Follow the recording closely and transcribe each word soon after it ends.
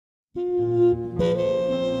You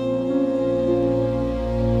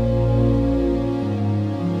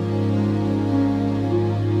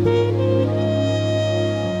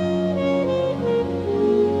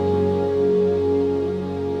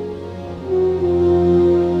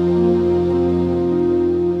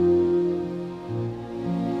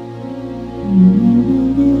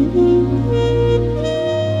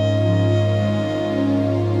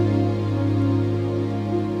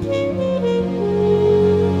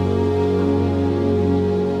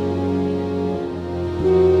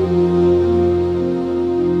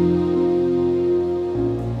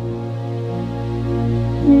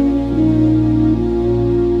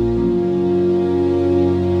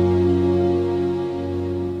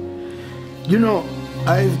know,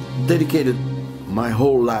 I've dedicated my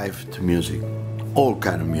whole life to music, all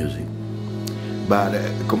kind of music. But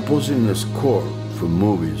composing a score for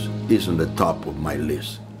movies is on the top of my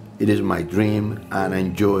list. It is my dream and I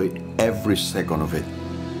enjoy every second of it.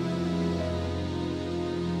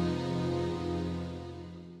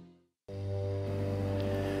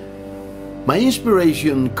 My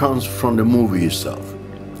inspiration comes from the movie itself.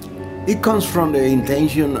 It comes from the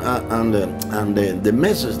intention and the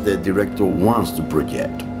message the director wants to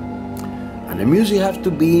project. And the music has to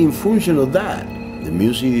be in function of that. The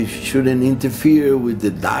music shouldn't interfere with the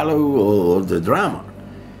dialogue or the drama.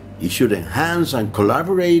 It should enhance and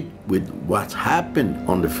collaborate with what's happened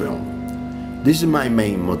on the film. This is my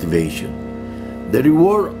main motivation. The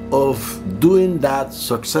reward of doing that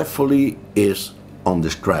successfully is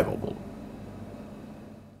undescribable.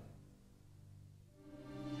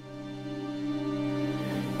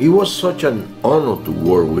 It was such an honor to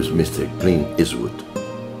work with Mr. Clint Eastwood.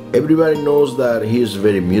 Everybody knows that he is a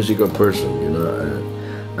very musical person, you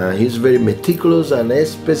know. He's very meticulous and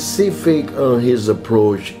specific on his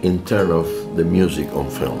approach in terms of the music on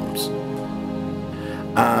films.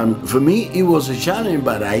 And for me, it was a challenge,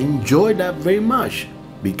 but I enjoyed that very much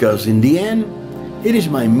because in the end, it is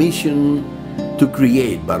my mission to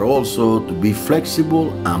create, but also to be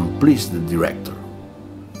flexible and please the director.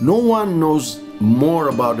 No one knows more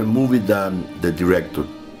about the movie than the director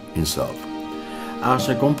himself. As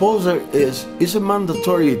a composer, it's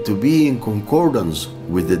mandatory to be in concordance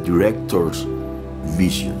with the director's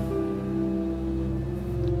vision.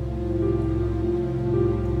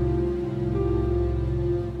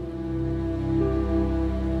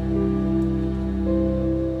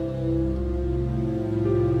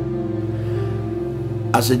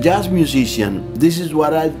 As a jazz musician, this is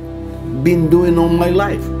what I've been doing all my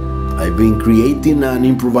life. I've been creating and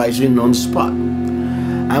improvising on the spot.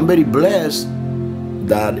 I'm very blessed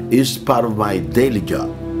that it's part of my daily job,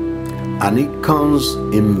 and it comes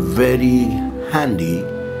in very handy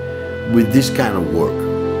with this kind of work.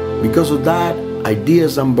 Because of that,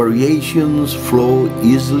 ideas and variations flow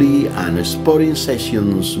easily and spotting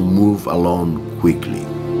sessions move along quickly.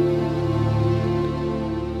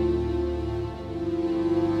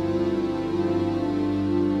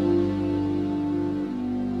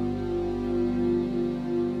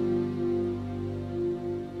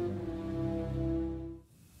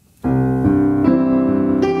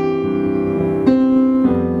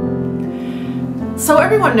 So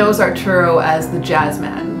everyone knows Arturo as the jazz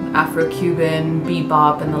man, Afro-Cuban,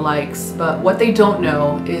 bebop and the likes, but what they don't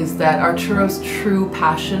know is that Arturo's true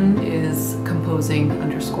passion is composing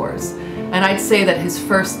underscores. And I'd say that his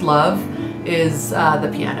first love is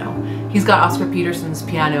the piano. He's got Oscar Peterson's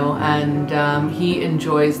piano and he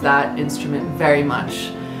enjoys that instrument very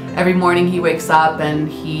much. Every morning he wakes up and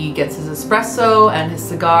he gets his espresso and his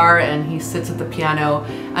cigar and he sits at the piano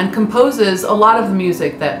and composes a lot of the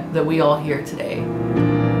music that we all hear today.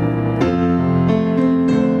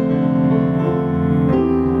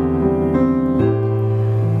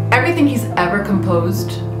 Everything he's ever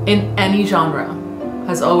composed in any genre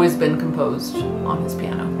has always been composed on his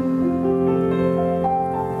piano.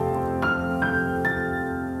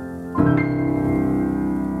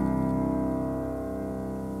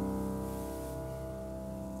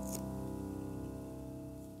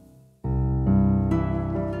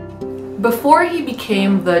 Before he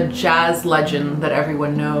became the jazz legend that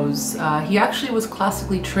everyone knows, he actually was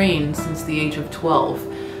classically trained since the age of 12.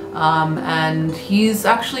 And he's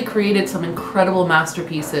actually created some incredible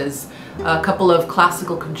masterpieces, a couple of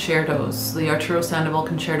classical concertos, the Arturo Sandoval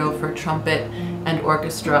Concerto for trumpet and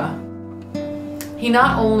orchestra. He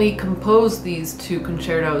not only composed these two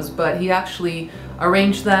concertos, but he actually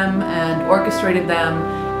arranged them and orchestrated them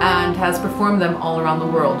and has performed them all around the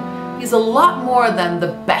world. He's a lot more than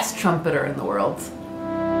the best trumpeter in the world.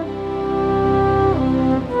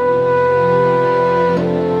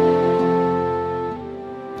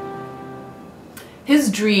 His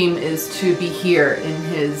dream is to be here in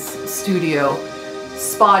his studio,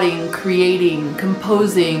 spotting, creating,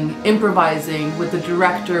 composing, improvising with the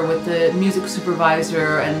director, with the music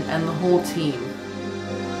supervisor, and the whole team.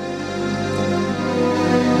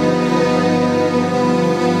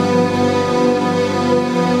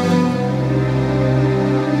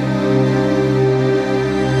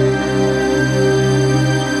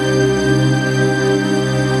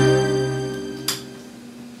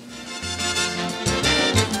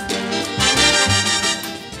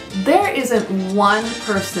 There isn't one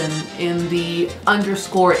person in the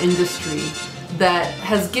underscore industry that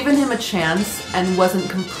has given him a chance and wasn't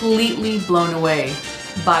completely blown away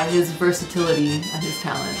by his versatility and his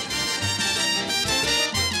talent.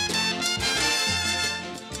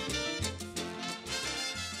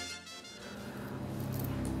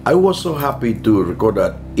 I was so happy to record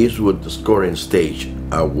at Eastwood scoring stage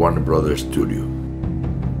at Warner Brothers Studio.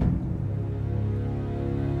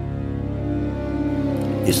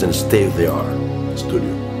 It's a state-of-the-art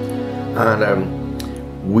studio,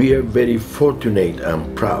 and we are very fortunate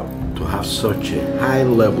and proud to have such a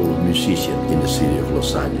high-level musician in the city of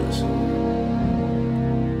Los Angeles.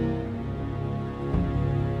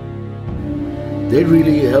 They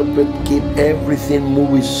really helped keep everything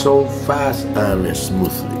moving so fast and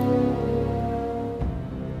smoothly.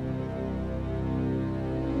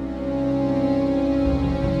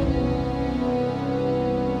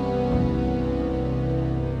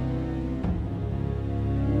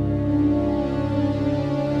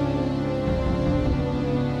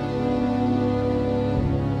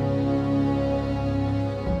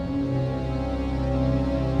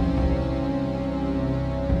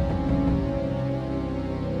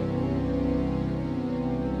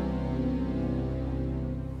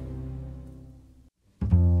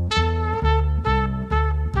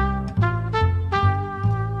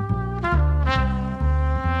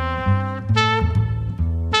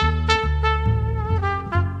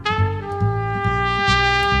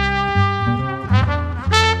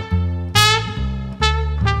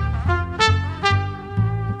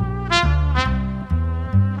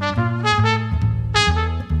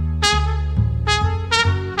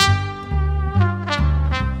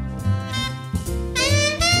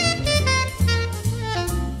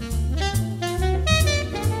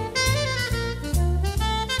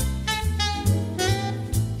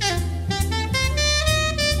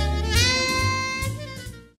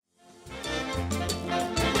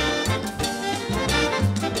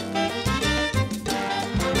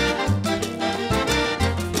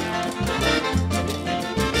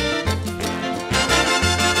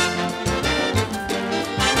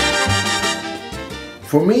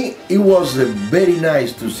 For me, it was very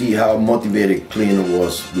nice to see how motivated Clint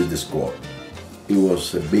was with the score. It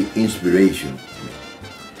was a big inspiration to me.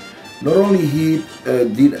 Not only he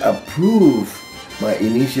did approve my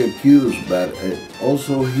initial cues, but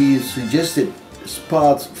also he suggested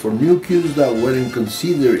spots for new cues that weren't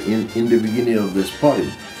considered in the beginning of the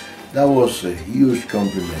spotting. That was a huge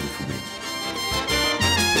compliment for me.